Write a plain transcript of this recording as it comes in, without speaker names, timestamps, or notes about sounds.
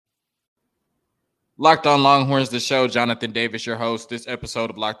Locked On Longhorns, the show. Jonathan Davis, your host. This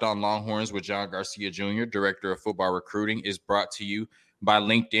episode of Locked On Longhorns with John Garcia Jr., Director of Football Recruiting, is brought to you by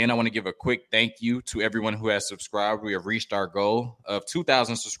LinkedIn. I want to give a quick thank you to everyone who has subscribed. We have reached our goal of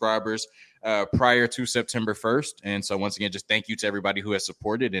 2,000 subscribers prior to September 1st. And so once again, just thank you to everybody who has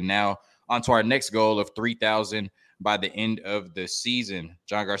supported. And now on to our next goal of 3,000 by the end of the season.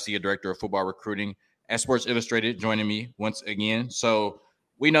 John Garcia, Director of Football Recruiting at Sports Illustrated, joining me once again. So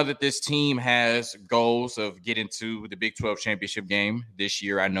we know that this team has goals of getting to the Big 12 championship game this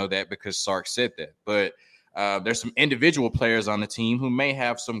year. I know that because Sark said that. But there's some individual players on the team who may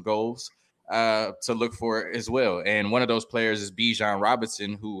have some goals to look for as well. And one of those players is Bijan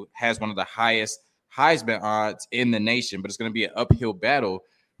Robinson, who has one of the highest Heisman odds in the nation. But it's going to be an uphill battle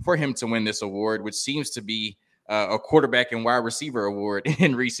for him to win this award, which seems to be a quarterback and wide receiver award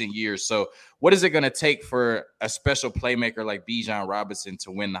in recent years. So what is it going to take for a special playmaker like Bijan Robinson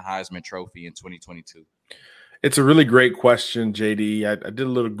to win the Heisman Trophy in 2022? It's a really great question, JD. I did a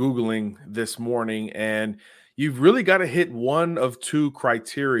little Googling this morning, and you've really got to hit one of two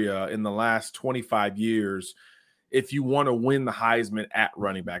criteria in the last 25 years if you want to win the Heisman at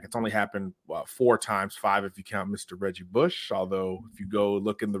running back. It's only happened 4 times, 5 if you count Mr. Reggie Bush, although if you go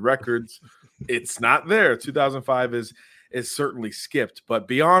look in the records, it's not there. 2005 is certainly skipped. But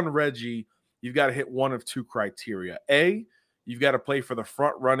beyond Reggie, you've got to hit one of two criteria. A, you've got to play for the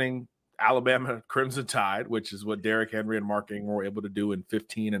front-running Alabama Crimson Tide, which is what Derrick Henry and Mark Ingram were able to do in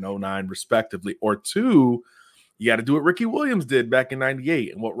 15 and 09, respectively. Or 2, you got to do what Ricky Williams did back in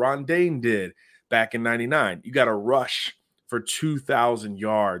 98 and what Ron Dayne did back in 99. You got to rush for 2,000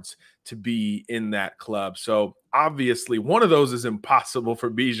 yards to be in that club. So obviously one of those is impossible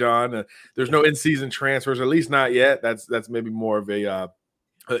for Bijan. There's no in-season transfers, at least not yet. That's maybe more of a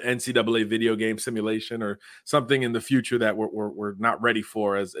NCAA video game simulation or something in the future that we're not ready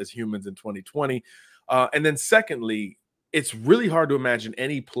for as humans in 2020. And then secondly, it's really hard to imagine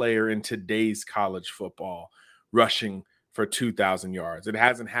any player in today's college football rushing for 2,000 yards. It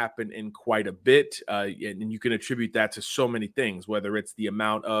hasn't happened in quite a bit, and you can attribute that to so many things, whether it's the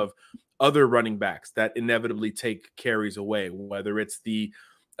amount of other running backs that inevitably take carries away, whether it's the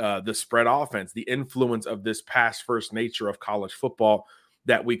spread offense, the influence of this pass-first nature of college football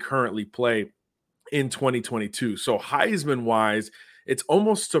that we currently play in 2022. So Heisman-wise, it's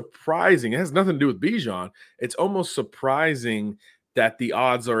almost surprising. It has nothing to do with Bijan. It's almost surprising that the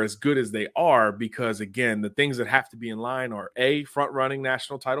odds are as good as they are because, again, the things that have to be in line are A, front-running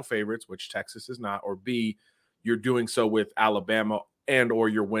national title favorites, which Texas is not, or B, you're doing so with Alabama and or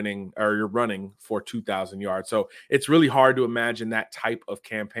you're winning or you're running for 2,000 yards. So it's really hard to imagine that type of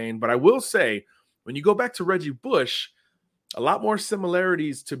campaign. But I will say, when you go back to Reggie Bush, a lot more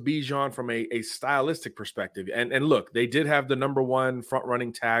similarities to Bijan from a stylistic perspective. And look, they did have the number one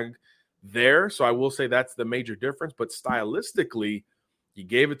front-running tag there. So I will say that's the major difference. But stylistically, you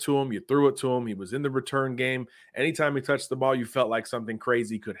gave it to him, you threw it to him. He was in the return game. Anytime he touched the ball, you felt like something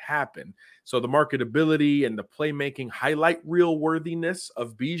crazy could happen. So the marketability and the playmaking highlight reel worthiness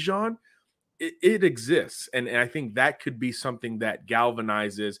of Bijan, it exists. And I think that could be something that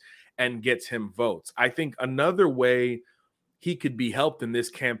galvanizes and gets him votes. I think another way he could be helped in this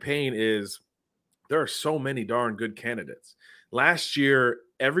campaign is there are so many darn good candidates. Last year,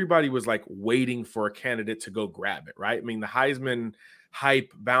 everybody was like waiting for a candidate to go grab it, right? I mean, the Heisman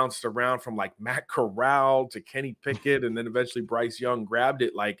hype bounced around from like Matt Corral to Kenny Pickett, and then eventually Bryce Young grabbed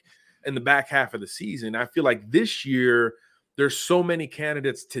it like in the back half of the season. I feel like this year, there's so many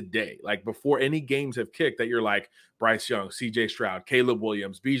candidates today, like before any games have kicked, that you're like Bryce Young, CJ Stroud, Caleb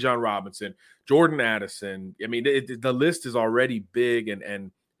Williams, Bijan Robinson, Jordan Addison. I mean, the list is already big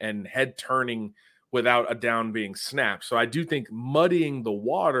and head turning without a down being snapped. So I do think muddying the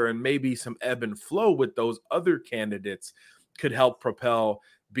water and maybe some ebb and flow with those other candidates could help propel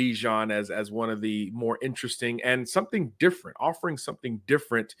Bijan as one of the more interesting and something different, offering something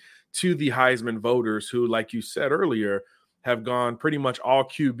different to the Heisman voters who, like you said earlier, have gone pretty much all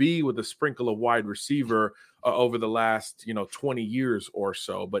QB with a sprinkle of wide receiver over the last 20 years or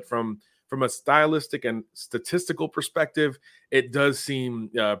so. But from a stylistic and statistical perspective, it does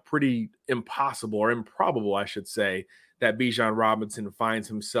seem pretty impossible or improbable, I should say, that Bijan Robinson finds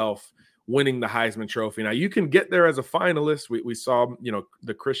himself winning the Heisman Trophy. Now, you can get there as a finalist. We saw,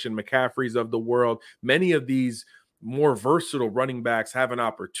 the Christian McCaffreys of the world. Many of these more versatile running backs have an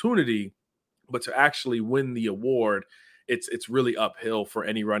opportunity, but to actually win the award, it's really uphill for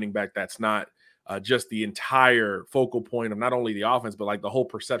any running back that's not just the entire focal point of not only the offense, but like the whole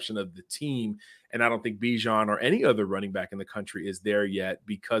perception of the team. And I don't think Bijan or any other running back in the country is there yet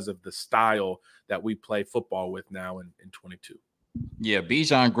because of the style that we play football with now in 22. Yeah,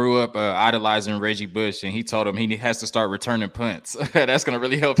 Bijan grew up idolizing Reggie Bush, and he told him he has to start returning punts. That's going to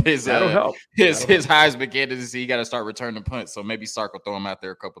really help his That'll help. his That'll his help. Heisman candidacy. He got to start returning punts. So maybe Sark will throw him out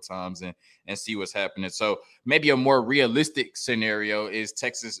there a couple times and see what's happening. So maybe a more realistic scenario is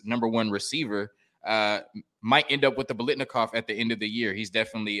Texas #1 receiver might end up with the Biletnikoff at the end of the year. He's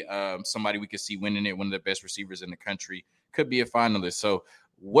definitely somebody we could see winning it. One of the best receivers in the country, could be a finalist. So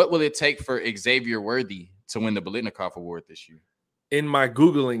what will it take for Xavier Worthy to win the Biletnikoff Award this year? In my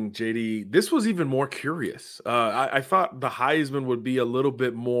Googling, JD, this was even more curious. I thought the Heisman would be a little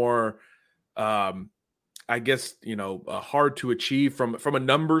bit more, I guess, hard to achieve from a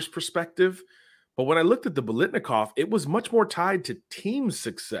numbers perspective. But when I looked at the Biletnikoff, it was much more tied to team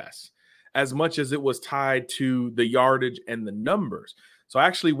success as much as it was tied to the yardage and the numbers. So I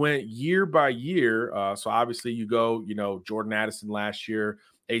actually went year by year. So obviously you go, Jordan Addison last year,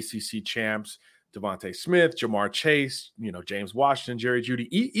 ACC champs, Devontae Smith, Jamar Chase, James Washington, Jerry Jeudy,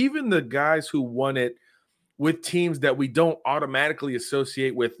 even the guys who won it with teams that we don't automatically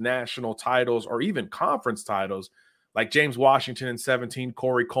associate with national titles or even conference titles, like James Washington in 17,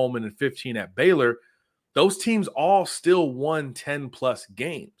 Corey Coleman in 15 at Baylor. Those teams all still won 10 plus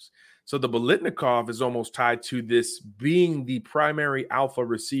games. So the Biletnikoff is almost tied to this being the primary alpha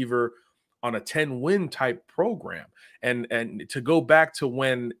receiver on a 10-win type program. And to go back to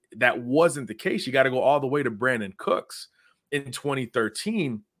when that wasn't the case, you got to go all the way to Brandon Cooks in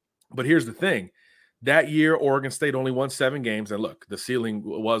 2013. But here's the thing. That year, Oregon State only won 7 games. And look, the ceiling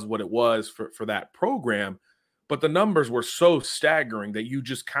was what it was for that program. But the numbers were so staggering that you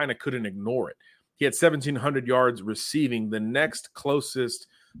just kind of couldn't ignore it. He had 1,700 yards receiving. The next closest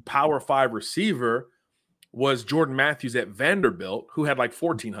Power 5 receiver was Jordan Matthews at Vanderbilt, who had like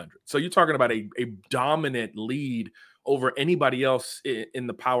 1,400. So you're talking about a dominant lead over anybody else in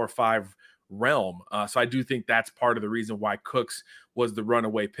the Power 5 realm. So I do think that's part of the reason why Cooks was the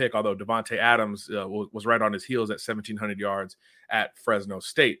runaway pick, although Devontae Adams was right on his heels at 1,700 yards at Fresno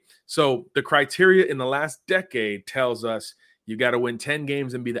State. So the criteria in the last decade tells us you got to win 10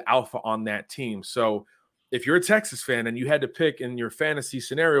 games and be the alpha on that team. So if you're a Texas fan and you had to pick in your fantasy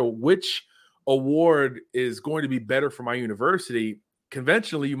scenario which award is going to be better for my university,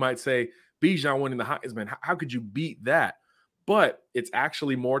 conventionally you might say Bijan winning the Heisman. How could you beat that? But it's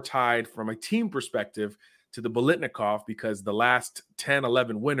actually more tied from a team perspective to the Biletnikoff because the last 10,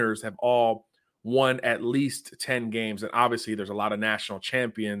 11 winners have all won at least 10 games. And obviously there's a lot of national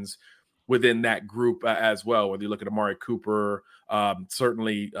champions within that group as well, whether you look at Amari Cooper,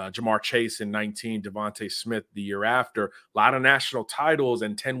 certainly Jamar Chase in 19, Devontae Smith the year after, a lot of national titles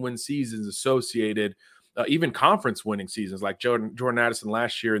and 10-win seasons associated, even conference winning seasons like Jordan Addison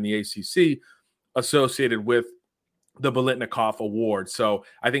last year in the ACC associated with the Biletnikoff Award. So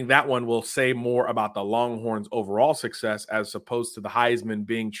I think that one will say more about the Longhorns' overall success as opposed to the Heisman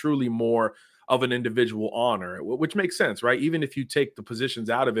being truly more of an individual honor, which makes sense, right? Even if you take the positions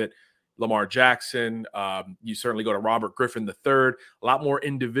out of it, Lamar Jackson, you certainly go to Robert Griffin III, a lot more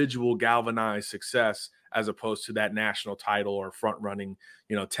individual galvanized success as opposed to that national title or front running,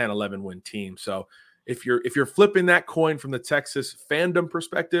 10, 11 win team. So if you're flipping that coin from the Texas fandom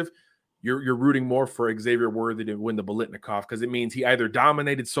perspective, you're rooting more for Xavier Worthy to win the Biletnikoff because it means he either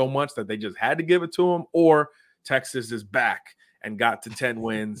dominated so much that they just had to give it to him, or Texas is back and got to 10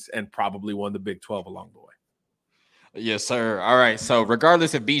 wins and probably won the Big 12 along the way. Yes, sir. All right. So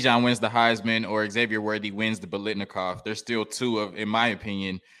regardless if Bijan wins the Heisman or Xavier Worthy wins the Biletnikoff, there's still two of, in my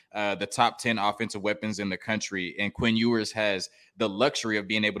opinion, the top 10 offensive weapons in the country. And Quinn Ewers has the luxury of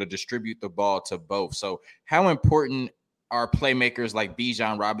being able to distribute the ball to both. So how important are playmakers like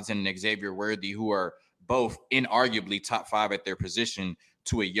Bijan Robinson and Xavier Worthy, who are both inarguably top 5 at their position,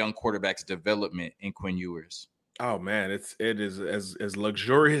 to a young quarterback's development in Quinn Ewers? Oh man, it is as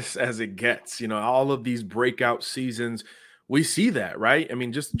luxurious as it gets. All of these breakout seasons, we see that, right? I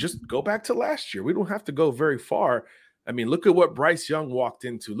mean, just go back to last year. We don't have to go very far. I mean, look at what Bryce Young walked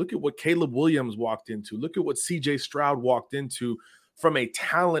into. Look at what Caleb Williams walked into. Look at what CJ Stroud walked into from a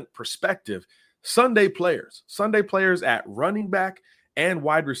talent perspective. Sunday players at running back and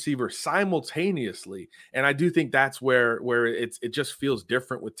wide receiver simultaneously. And I do think that's where it just feels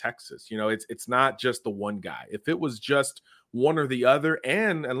different with Texas. It's not just the one guy. If it was just one or the other,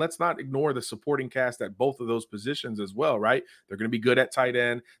 and let's not ignore the supporting cast at both of those positions as well, right? They're going to be good at tight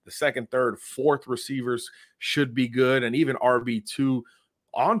end. The second, third, fourth receivers should be good. And even RB2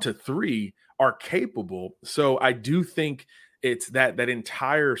 on to 3 are capable. So I do think it's that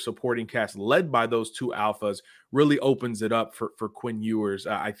entire supporting cast led by those 2 alphas really opens it up for Quinn Ewers.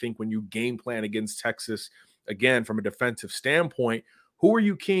 I think when you game plan against Texas, again, from a defensive standpoint, who are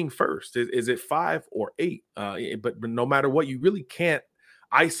you keying first? Is it 5 or 8? But no matter what, you really can't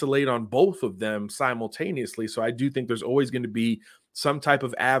isolate on both of them simultaneously. So I do think there's always going to be some type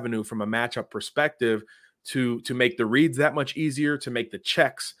of avenue from a matchup perspective to make the reads that much easier, to make the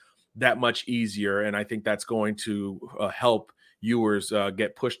checks that much easier. And I think that's going to help Ewers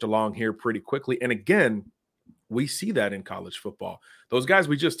get pushed along here pretty quickly. And again, we see that in college football. Those guys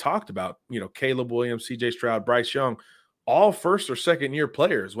we just talked about, Caleb Williams, CJ Stroud, Bryce Young, all first or second year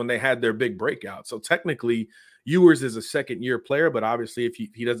players when they had their big breakout. So technically, Ewers is a second year player, but obviously if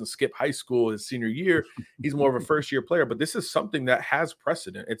he doesn't skip high school his senior year, he's more of a first year player. But this is something that has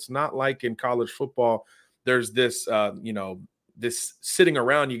precedent. It's not like in college football, there's this, this sitting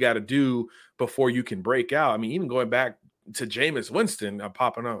around you got to do before you can break out. I mean, even going back to Jameis Winston,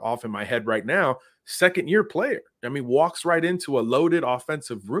 popping off in my head right now, second year player. I mean, walks right into a loaded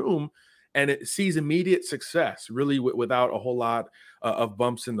offensive room and it sees immediate success, really without a whole lot of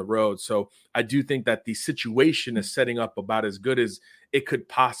bumps in the road. So I do think that the situation is setting up about as good as it could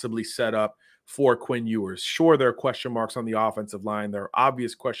possibly set up for Quinn Ewers. Sure, there are question marks on the offensive line. There are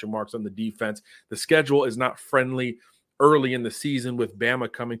obvious question marks on the defense. The schedule is not friendly early in the season with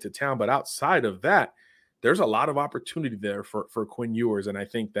Bama coming to town. But outside of that, there's a lot of opportunity there for Quinn Ewers. And I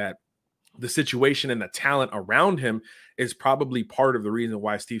think that the situation and the talent around him is probably part of the reason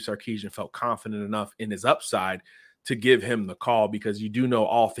why Steve Sarkisian felt confident enough in his upside to give him the call, because you do know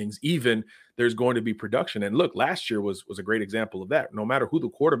all things even, there's going to be production. And look, last year was a great example of that. No matter who the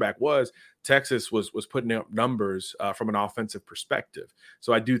quarterback was, Texas was putting up numbers from an offensive perspective.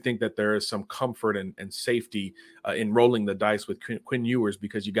 So I do think that there is some comfort and safety in rolling the dice with Quinn Ewers,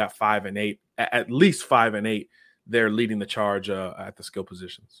 because you got 5 and 8, at least 5 and 8 there leading the charge at the skill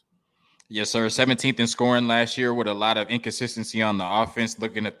positions. Yes, sir. 17th in scoring last year with a lot of inconsistency on the offense,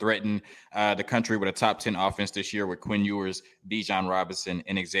 looking to threaten the country with a top 10 offense this year with Quinn Ewers, Bijan Robinson,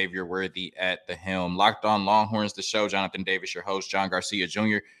 and Xavier Worthy at the helm. Locked On Longhorns, the show. Jonathan Davis, your host. John Garcia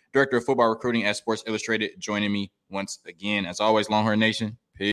Jr., Director of Football Recruiting at Sports Illustrated, joining me once again. As always, Longhorn Nation,